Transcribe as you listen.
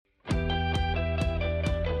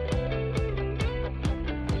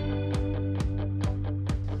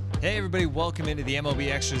Hey everybody, welcome into the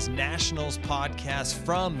MLB Extras Nationals podcast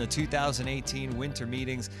from the 2018 winter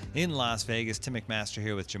meetings in Las Vegas. Tim McMaster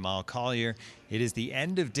here with Jamal Collier. It is the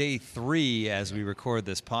end of day 3 as we record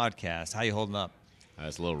this podcast. How you holding up?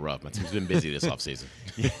 It's a little rough. My team's been busy this offseason.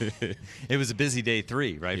 It was a busy day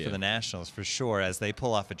 3, right, Yeah. for the Nationals for sure, as they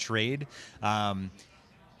pull off a trade.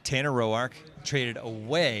 Tanner Roark traded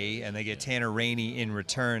away, and they get Tanner Rainey in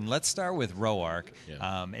return. Let's start with Roark.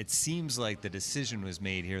 Yeah. It seems like the decision was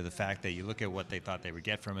made here, the fact that you look at what they thought they would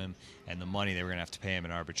get from him and the money they were going to have to pay him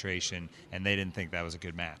in arbitration, and they didn't think that was a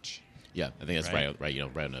good match. Yeah, I think that's right. Right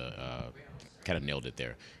on the kind of nailed it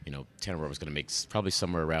there. Tanner Roark was going to make probably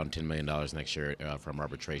somewhere around $10 million next year from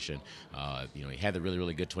arbitration. He had the really,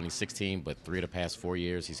 really good 2016, but 3 of the past 4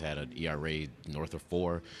 years, he's had an ERA north of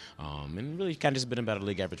 4, and really kind of just been about a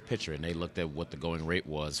league average pitcher. And they looked at what the going rate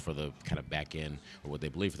was for the kind of back end, or what they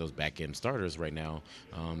believe for those back end starters right now.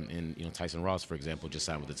 And Tyson Ross, for example, just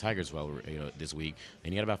signed with the Tigers this week,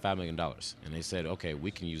 and he had about $5 million. And they said, okay,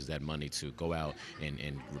 we can use that money to go out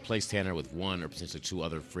and replace Tanner with 1 or potentially 2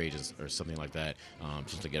 other free agents or something like that,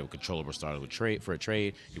 just to get a controllable starter for a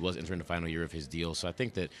trade. He was entering the final year of his deal, so I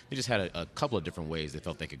think that they just had a couple of different ways they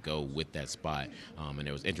felt they could go with that spot, and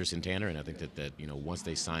there was interest in Tanner. And I think that once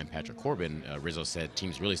they signed Patrick Corbin, Rizzo said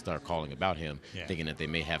teams really start calling about him, thinking that they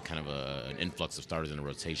may have kind of an influx of starters in the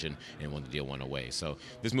rotation, and when the deal went away. So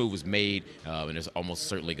this move was made, and there's almost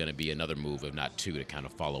certainly going to be another move, if not 2, to kind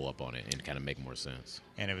of follow up on it and kind of make more sense.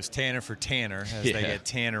 And it was Tanner for Tanner as they get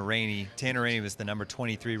Tanner Rainey. Tanner Rainey was the number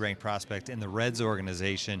 23 ranked prospect in the Reds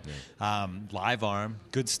organization. Live arm,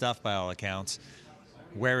 good stuff by all accounts.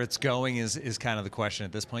 Where it's going is kind of the question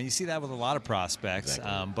at this point. You see that with a lot of prospects,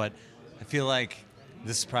 Exactly. but I feel like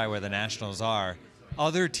this is probably where the Nationals are.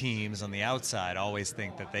 Other teams on the outside always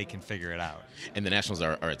think that they can figure it out. And the Nationals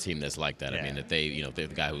are a team that's like that. Yeah. I mean, that they're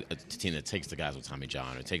the guy a team that takes the guys with Tommy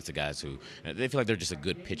John, or takes the guys who they feel like they're just a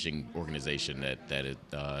good pitching organization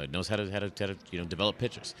that knows how to develop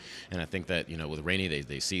pitchers. And I think that with Rainey,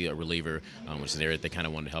 they see a reliever, which is an area that they kind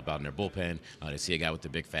of wanted to help out in their bullpen. They see a guy with the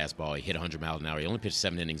big fastball. He hit 100 miles an hour. He only pitched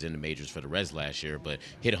 7 innings in the majors for the Reds last year, but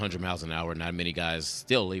hit 100 miles an hour. Not many guys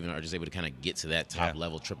still even are just able to kind of get to that top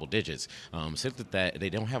level triple digits. So that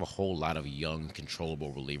they don't have a whole lot of young,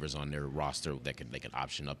 controllable relievers on their roster that they can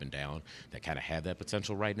option up and down, that kind of have that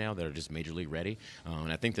potential right now, that are just major league ready.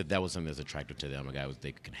 And I think that was something that's attractive to them. A guy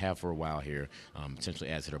they can have for a while here,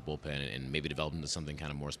 potentially add to their bullpen, and maybe develop into something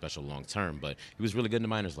kind of more special long term. But he was really good in the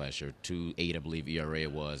minors last year. 2.8, I believe, ERA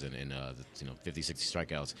was, and 50, 60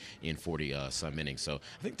 strikeouts in 40 some innings. So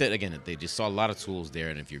I think that, again, they just saw a lot of tools there.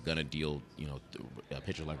 And if you're going to deal, a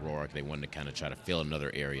pitcher like Roark, they wanted to kind of try to fill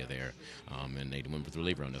another area there, and they went with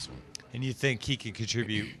reliever on this one. And you think he can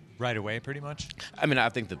contribute right away, pretty much? I mean, I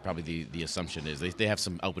think that probably the assumption is they have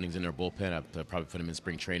some openings in their bullpen. I'd probably put him in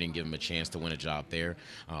spring training, give him a chance to win a job there.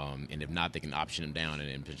 And if not, they can option him down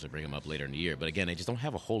and potentially bring him up later in the year. But again, they just don't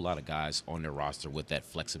have a whole lot of guys on their roster with that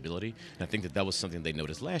flexibility. And I think that was something they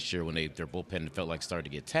noticed last year when their bullpen felt like started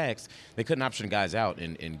to get taxed. They couldn't option guys out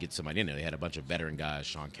and get somebody in there. They had a bunch of veteran guys,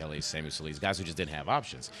 Sean Kelly, Samuel Solis, guys who just didn't have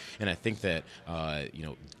options. And I think that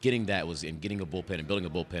getting that getting a bullpen and building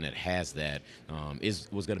a bullpen that has that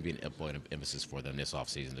was going to be a point of emphasis for them this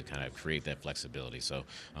offseason, to kind of create that flexibility. So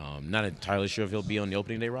not entirely sure if he'll be on the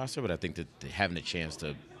opening day roster, but I think that having a chance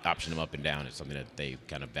to option him up and down is something that they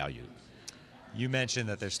kind of value. You mentioned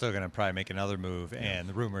that they're still going to probably make another move, and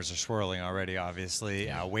the rumors are swirling already,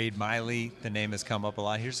 obviously. Wade Miley, the name has come up a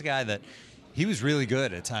lot. Here's a guy that he was really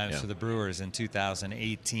good at times for the Brewers in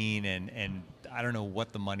 2018, and I don't know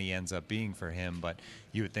what the money ends up being for him, but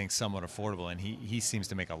you would think somewhat affordable, and he seems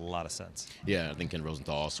to make a lot of sense. Yeah, I think Ken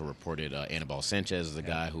Rosenthal also reported Anibal Sanchez is a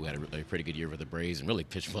guy who had a pretty good year for the Braves and really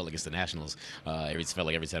pitched well against the Nationals. It felt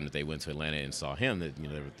like every time that they went to Atlanta and saw him, that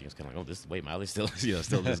they was kind of like, oh, this Wade Miley still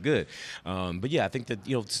still is good. But yeah, I think that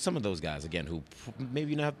some of those guys again who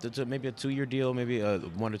maybe not maybe a 2-year deal, maybe a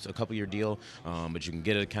couple-year deal, but you can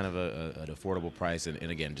get a kind of an affordable price, and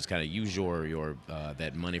again just kind of use your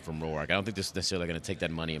that money from Roark. I don't think this is necessarily going to take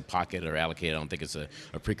that money and pocket it or allocate it. I don't think it's a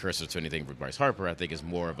precursor to anything for Bryce Harper. I think it's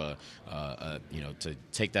more of a to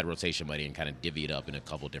take that rotation money and kind of divvy it up in a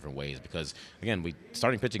couple different ways, because again,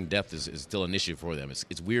 starting pitching depth is still an issue for them.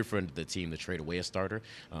 It's weird for the team to trade away a starter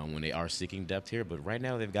when they are seeking depth here, but right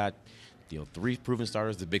now they've got 3 proven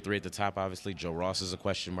starters, the big 3 at the top, obviously. Joe Ross is a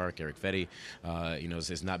question mark. Eric Fetty,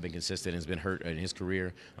 has not been consistent, has been hurt in his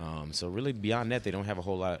career. So really beyond that, they don't have a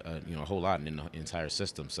whole lot in the entire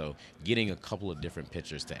system. So getting a couple of different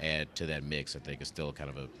pitchers to add to that mix, I think, is still kind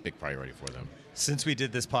of a big priority for them. Since we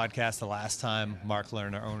did this podcast the last time, Mark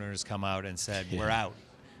Lerner, owner, has come out and said, we're out.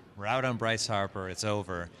 We're out on Bryce Harper. It's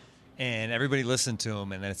over. and everybody listened to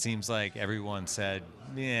him, and then it seems like everyone said,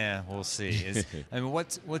 "Yeah, we'll see." I mean,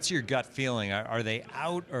 what's your gut feeling? Are they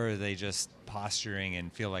out, or are they just posturing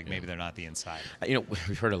and feel like maybe they're not the insider?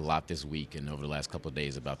 We've heard a lot this week and over the last couple of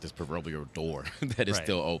days about this proverbial door that is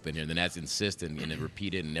still open here. And then that's insistent and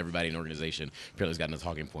repeated, and everybody in the organization apparently has gotten a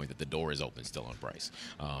talking point that the door is open still on Bryce.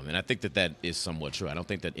 And I think that is somewhat true. I don't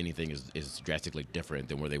think that anything is drastically different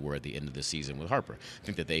than where they were at the end of the season with Harper. I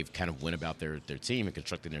think that they've kind of went about their team and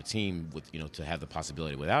constructing their team with, to have the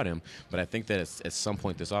possibility without him. But I think that at some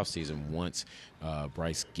point this offseason, once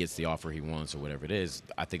Bryce gets the offer he wants or whatever it is,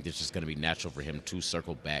 I think it's just going to be natural for him to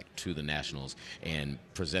circle back to the Nationals and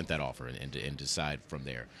present that offer and decide from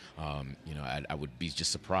there. I would be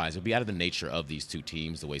just surprised. It would be out of the nature of these two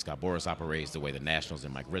teams, the way Scott Boras operates, the way the Nationals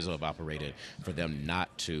and Mike Rizzo have operated, for them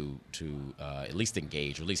not to at least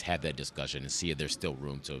engage or at least have that discussion and see if there's still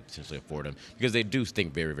room to potentially afford him, because they do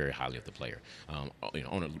think very, very highly of the player.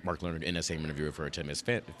 Owner Mark Leonard in that same interview referred to him as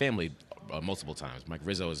family multiple times. Mike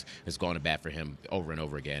Rizzo has gone to bat for him over and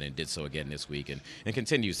over again, and did so again this week, and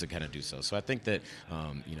continues to kind of do so. So I think that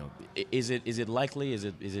is it likely? Is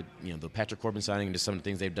it the Patrick Corbin signing and just some of the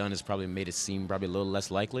things they've done has probably made it seem probably a little less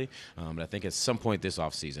likely. But I think at some point this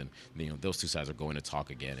offseason, those two sides are going to talk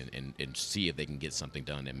again and see if they can get something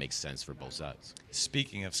done that makes sense for both sides.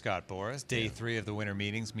 Speaking of Scott Boras, day 3 of the winter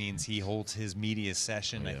meetings means he holds his media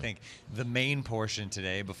session. I think the main portion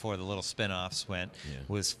today, before the little spinoffs went,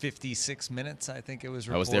 was 56 minutes. I think it was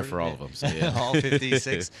reported. I was there for all of them. So all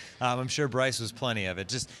 56. I'm sure Bryce was plenty of it.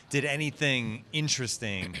 Just did anything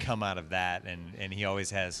interesting come out of that? And he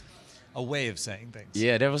always has a way of saying things.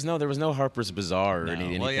 Yeah, there was no Harper's Bazaar or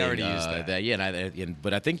anything. Well, he already used that.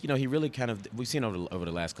 But I think he really kind of, we've seen over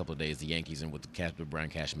the last couple of days the Yankees and what Brian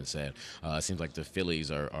Cashman said. It seems like the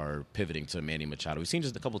Phillies are pivoting to Manny Machado. We've seen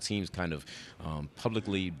just a couple of teams kind of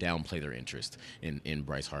publicly downplay their interest in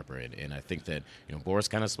Bryce Harper, and I think that Boras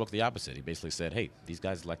kind of spoke the opposite. He basically said, "Hey, these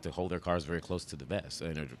guys like to hold their cards very close to the vest."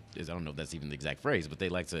 And I don't know if that's even the exact phrase, but they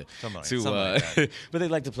like to but they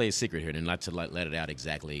like to play a secret here and not to let it out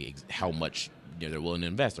exactly how much they're willing to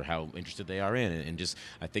invest or how interested they are in. And just,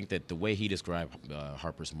 I think that the way he described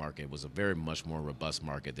Harper's market was a very much more robust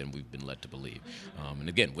market than we've been led to believe. And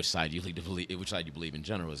again, which side you believe in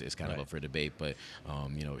general is kind of up for debate. But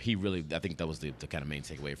he really, I think that was the kind of main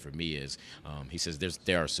takeaway for me is he says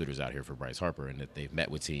there are suitors out here for Bryce Harper, and that they've met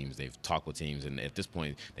with teams, they've talked with teams, and at this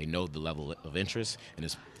point they know the level of interest, and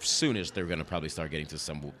as soon as they're going to probably start getting to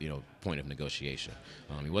some point of negotiation.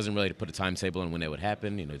 He wasn't ready to put a timetable on when that would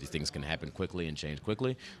happen. These things can happen quickly and change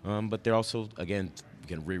quickly, but they're also, again,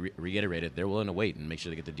 can reiterate it, they're willing to wait and make sure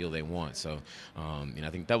they get the deal they want. So I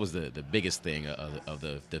think that was the biggest thing of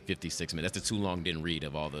the 56 minutes. That's the too long didn't read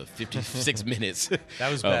of all the 56 minutes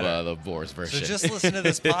that was of the Boras version. So just listen to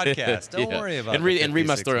this podcast. Don't worry about it. And read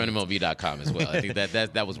my story on MLB.com as well. I think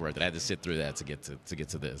that was worth it. I had to sit through that to get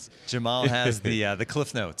to this. Jamal has the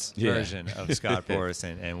Cliff Notes version of Scott Boras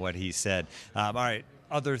and what he said. All right.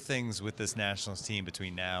 Other things with this Nationals team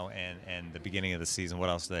between now and the beginning of the season, what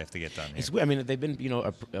else do they have to get done here? I mean, they've been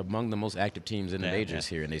among the most active teams in the majors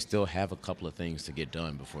here, and they still have a couple of things to get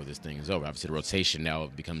done before this thing is over. Obviously, the rotation now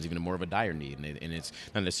becomes even more of a dire need, and it's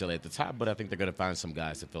not necessarily at the top, but I think they're going to find some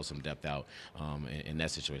guys to fill some depth out in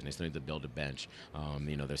that situation. They still need to build a bench.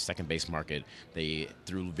 Their second base market, they,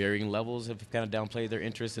 through varying levels, have kind of downplayed their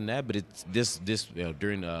interest in that, but it's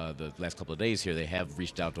during the last couple of days here, they have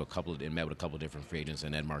reached out to and met with a couple of different free agents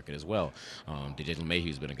in that market as well. DJ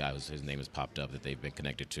LeMahieu's been a guy his name has popped up that they've been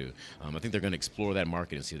connected to. I think they're going to explore that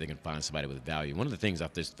market and see if they can find somebody with value. One of the things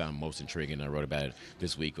I've just found most intriguing, and I wrote about it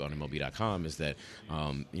this week on MLB.com, is that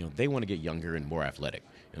they want to get younger and more athletic.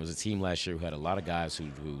 It was a team last year who had a lot of guys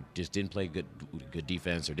who just didn't play good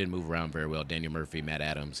defense or didn't move around very well. Daniel Murphy, Matt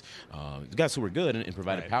Adams, guys who were good and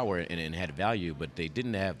provided power and had value, but they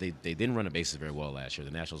didn't run the bases very well last year.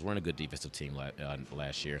 The Nationals weren't a good defensive team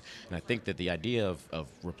last year, and I think that the idea of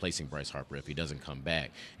replacing Bryce Harper, if he doesn't come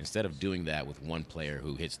back, instead of doing that with one player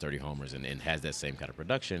who hits 30 homers and has that same kind of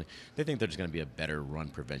production, they think they're just going to be a better run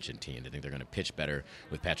prevention team. They think they're going to pitch better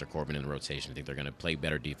with Patrick Corbin in the rotation. They think they're going to play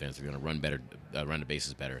better defense. They're going to run better, run the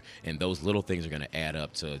bases better. And those little things are going to add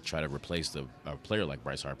up to try to replace a player like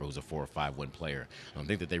Bryce Harper, who's a 4 or 5 win player. I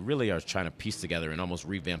think that they really are trying to piece together and almost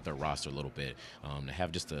revamp their roster a little bit to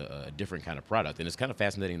have just a different kind of product. And it's kind of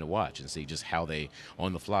fascinating to watch and see just how they,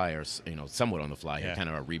 on the fly, or somewhat on the fly, kind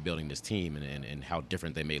of are rebuilding this team and how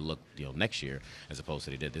different they may look next year as opposed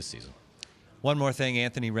to they did this season. One more thing,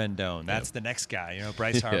 Anthony Rendon. That's the next guy. You know,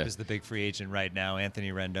 Bryce Harper is the big free agent right now.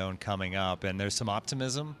 Anthony Rendon coming up, and there's some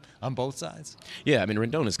optimism on both sides. Yeah, I mean,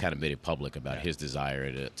 Rendon has kind of made it public about his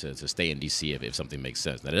desire to stay in D.C. if something makes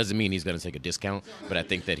sense. Now, that doesn't mean he's going to take a discount, but I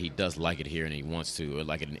think that he does like it here and he wants to, or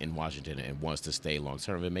like it in Washington, and wants to stay long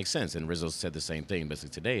term. It makes sense. And Rizzo said the same thing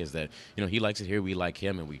basically today, is that, you know, he likes it here, we like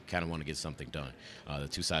him, and we kind of want to get something done. The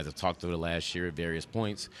two sides have talked over the last year at various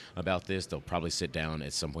points about this. They'll probably sit down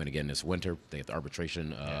at some point again this winter. They have the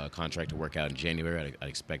arbitration contract to work out in January. I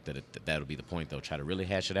expect that that'll be the point. They'll try to really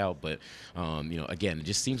hash it out. But, you know, again, it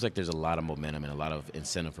just seems like there's a lot of momentum and a lot of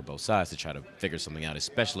incentive for both sides to try to figure something out,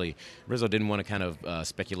 especially Rizzo didn't want to kind of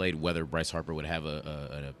speculate whether Bryce Harper would have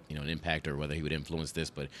an impact or whether he would influence this.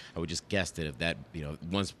 But I would just guess that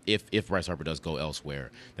if Bryce Harper does go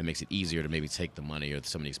elsewhere, that makes it easier to maybe take the money or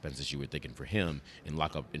some of the expenses you were thinking for him and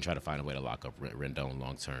lock up and try to find a way to lock up Rendon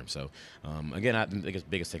long term. So, again, I think the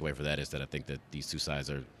biggest takeaway for that is that I think that these two sides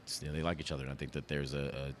are, you know, they like each other, and I think that there's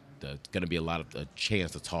going to be a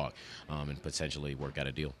chance to talk and potentially work out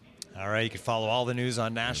a deal. All right, you can follow all the news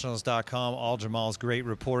on Nationals.com. All Jamal's great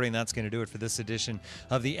reporting. That's going to do it for this edition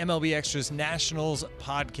of the MLB Extras Nationals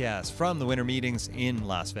podcast from the winter meetings in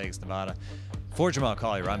Las Vegas, Nevada. For Jamal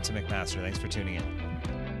Collier, I'm Tim McMaster. Thanks for tuning in.